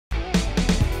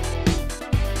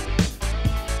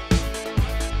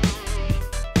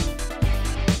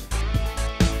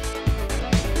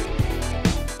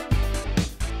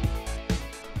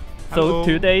So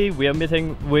today we are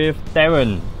meeting with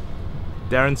Darren.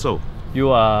 Darren Soh. You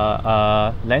are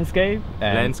a landscape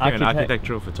and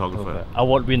architectural photographer.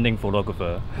 Award-winning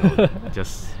photographer. No,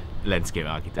 just landscape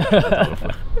architecture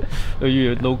photographer. Are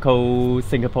you local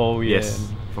Singaporean? Yes,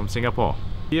 from Singapore.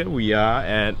 Here we are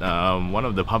at one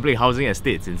of the public housing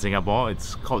estates in Singapore.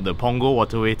 It's called the Punggol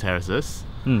Waterway Terraces.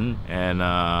 And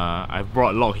I've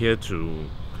brought Locke here to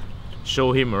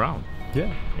show him around.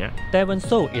 Yeah. Darren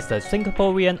Soh is a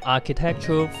Singaporean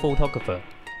architectural photographer,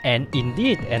 and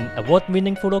indeed an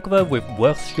award-winning photographer with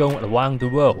works shown around the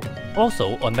world,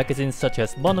 also on magazines such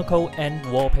as Monaco and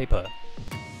Wallpaper.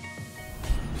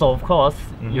 So of course,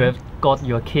 you have got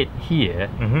your kit here.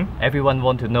 Everyone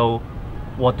want to know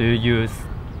what do you use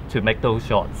to make those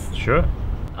shots. Sure.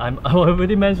 I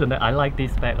already mentioned that I like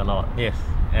this bag a lot. Yes,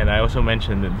 and I also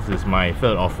mentioned that this is my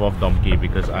third or fourth donkey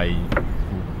because I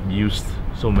used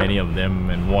so many of them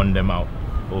and worn them out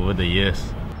over the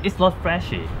years. It's not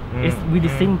flashy. It's really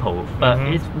simple, but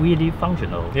it's really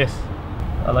functional. Yes.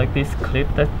 I like this clip.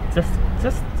 That's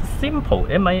just simple.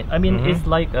 I mean, it's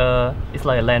like a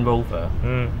Land Rover.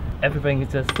 Everything is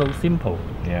just so simple.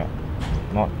 Yeah.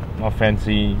 Not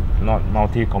fancy. Not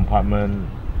multi-compartment.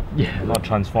 Yeah. Not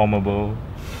transformable.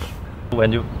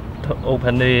 When you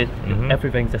open it,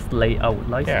 everything just lay out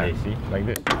nicely. Yeah. See, like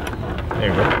this. There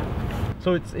you go.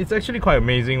 So it's actually quite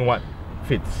amazing what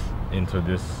fits into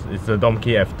this. It's a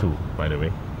Domkey F2, by the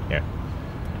way. Yeah.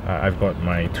 I've got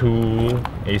my two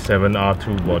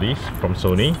A7R2 bodies from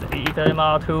Sony.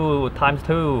 A7R2 times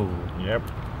 2. Yep.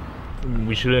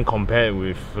 We shouldn't compare it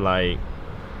with like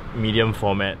medium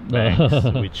format bags,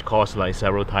 which cost like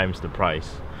several times the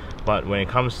price. But when it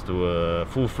comes to a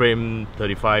full frame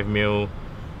 35mm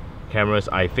cameras,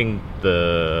 I think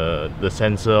the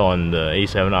sensor on the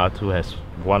A7R2 has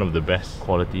one of the best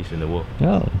qualities in the world.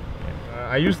 Oh.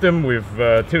 I use them with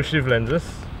tilt shift lenses.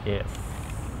 Yes.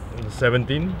 The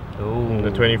 17,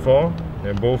 the 24.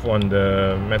 They're both on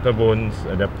the metal bones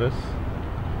adapters.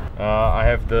 I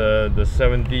have the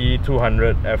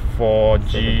 70-200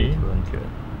 f4G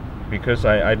because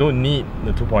I don't need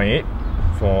the 2.8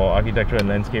 for architecture and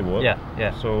landscape work.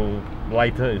 Yeah. So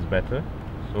lighter is better.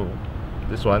 So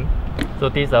this one. So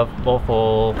these are more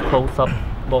for close-up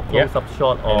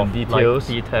shot of details.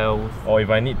 Like details. Or if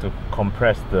I need to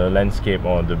compress the landscape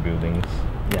or the buildings.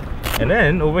 Yeah. And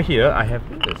then over here I have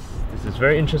this. This is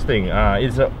very interesting.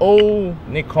 It's an old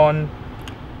Nikon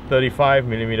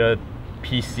 35mm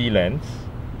PC lens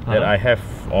that I have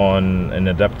on an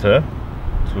adapter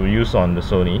to use on the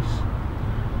Sonys,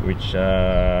 which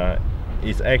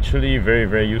is actually very,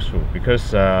 very useful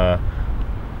because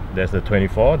there's the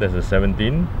 24, there's the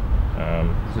 17,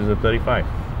 this is a 35.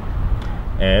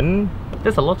 And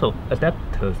there's a lot of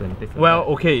adapters in this. Well,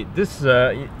 okay, this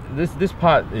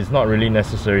part is not really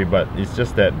necessary, but it's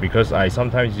just that because I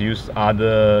sometimes use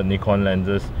other Nikon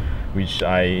lenses, which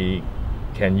I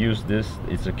can use this.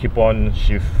 It's a keep-on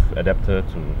shift adapter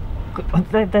to.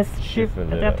 That's shift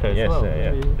adapters. Yes, well.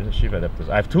 yeah. It's a shift adapters.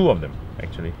 I have two of them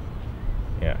actually.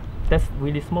 Yeah. That's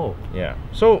really small. Yeah.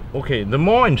 So okay, the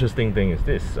more interesting thing is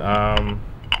this. The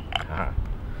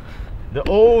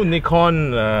old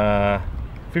Nikon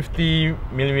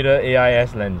 50mm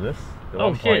AIS lenses. The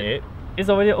 1.8. Shit! It's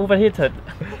already overheated.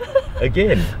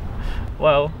 Again.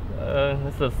 Well,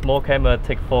 it's a small camera.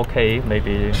 Take 4K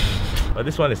maybe. But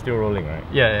this one is still rolling, right?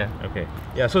 Yeah. Okay.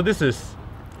 Yeah. So this is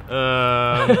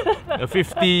a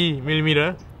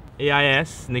 50mm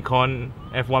AIS Nikon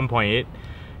f1.8,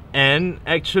 and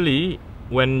actually,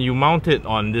 when you mount it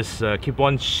on this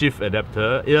keep-on shift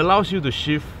adapter, it allows you to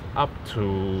shift up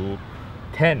to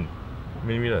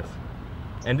 10mm.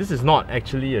 And this is not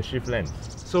actually a shift lens.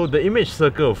 So the image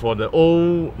circle for the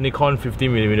old Nikon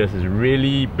 50mm is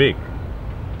really big.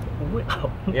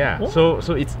 Wow. Yeah, so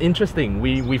it's interesting.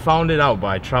 We found it out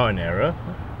by trial and error,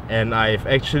 and I've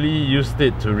actually used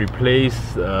it to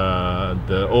replace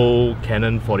the old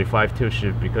Canon 45 tilt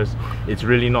shift because it's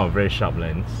really not a very sharp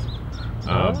lens.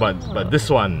 But this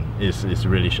one is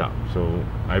really sharp, so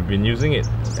I've been using it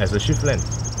as a shift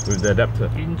lens with the adapter.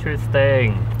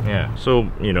 Interesting. Yeah, so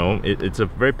you know, it's a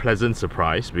very pleasant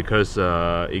surprise because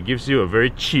it gives you a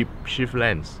very cheap shift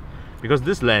lens, because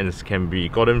this lens can be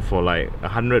gotten for like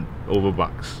 $100 over,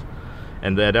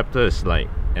 and the adapter is like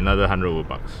another $100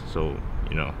 over. So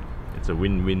you know, it's a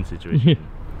win-win situation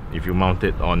if you mount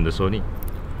it on the Sony.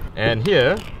 And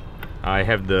here I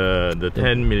have the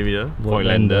 10mm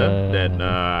Voigtlander that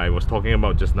I was talking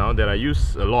about just now, that I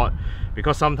use a lot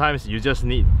because sometimes you just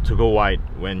need to go wide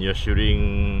when you're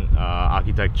shooting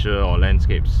architecture or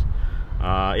landscapes.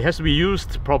 It has to be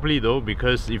used properly though,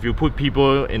 because if you put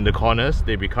people in the corners,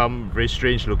 they become very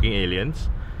strange looking aliens.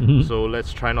 So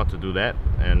let's try not to do that,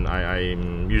 and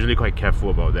I'm usually quite careful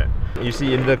about that. You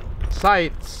see, in the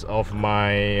sides of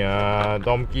my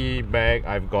donkey bag,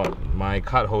 I've got my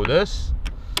card holders,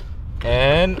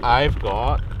 and I've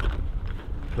got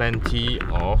plenty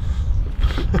of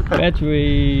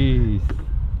batteries.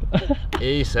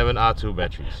 A7R2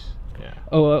 batteries. Yeah.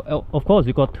 Oh, of course,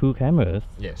 you got 2 cameras.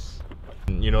 Yes.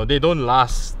 You know, they don't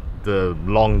last the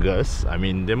longest. I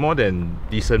mean, they're more than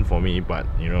decent for me, but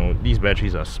you know, these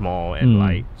batteries are small and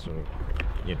light, so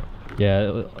you know.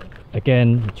 Yeah,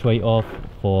 again, trade-off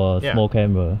for a small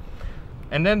camera.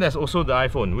 And then there's also the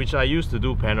iPhone, which I used to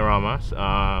do panoramas,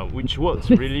 which works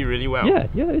really well. Yeah,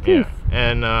 it is.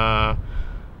 And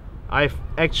I've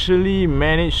actually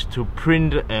managed to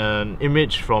print an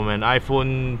image from an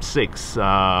iPhone 6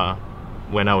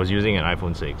 when I was using an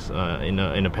iPhone 6 in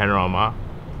a panorama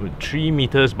with 3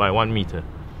 meters by 1 meter.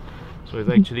 So it's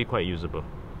actually quite usable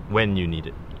when you need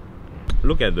it.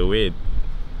 Look at the way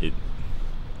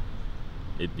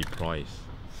it deploys.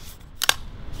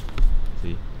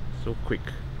 See, so quick.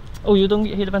 Oh, you don't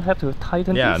even have to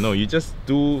tighten Yeah, this? no, you just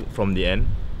do from the end,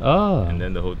 and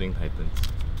then the whole thing tightens.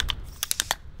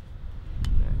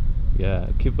 Yeah,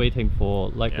 keep waiting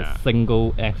for like a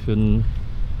single action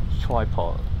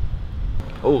tripod.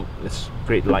 Oh, it's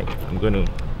great light. I'm going to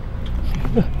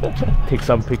take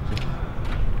some pictures.